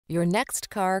Your next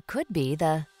car could be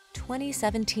the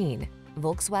 2017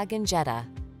 Volkswagen Jetta.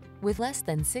 With less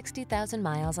than 60,000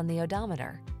 miles on the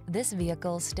odometer, this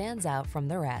vehicle stands out from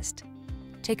the rest.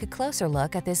 Take a closer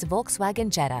look at this Volkswagen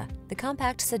Jetta, the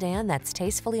compact sedan that's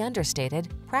tastefully understated,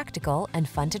 practical, and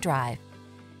fun to drive.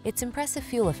 Its impressive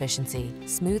fuel efficiency,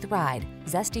 smooth ride,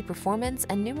 zesty performance,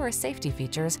 and numerous safety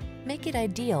features make it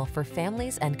ideal for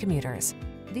families and commuters.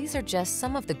 These are just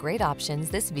some of the great options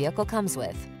this vehicle comes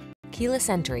with: keyless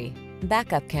entry,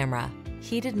 backup camera,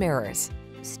 heated mirrors,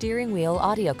 steering wheel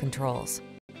audio controls,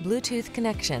 Bluetooth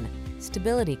connection,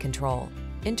 stability control,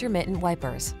 intermittent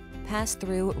wipers,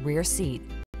 pass-through rear seat,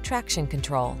 traction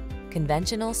control,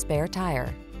 conventional spare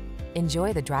tire.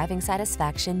 Enjoy the driving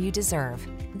satisfaction you deserve.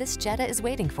 This Jetta is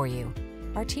waiting for you.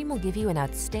 Our team will give you an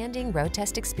outstanding road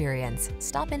test experience.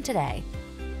 Stop in today.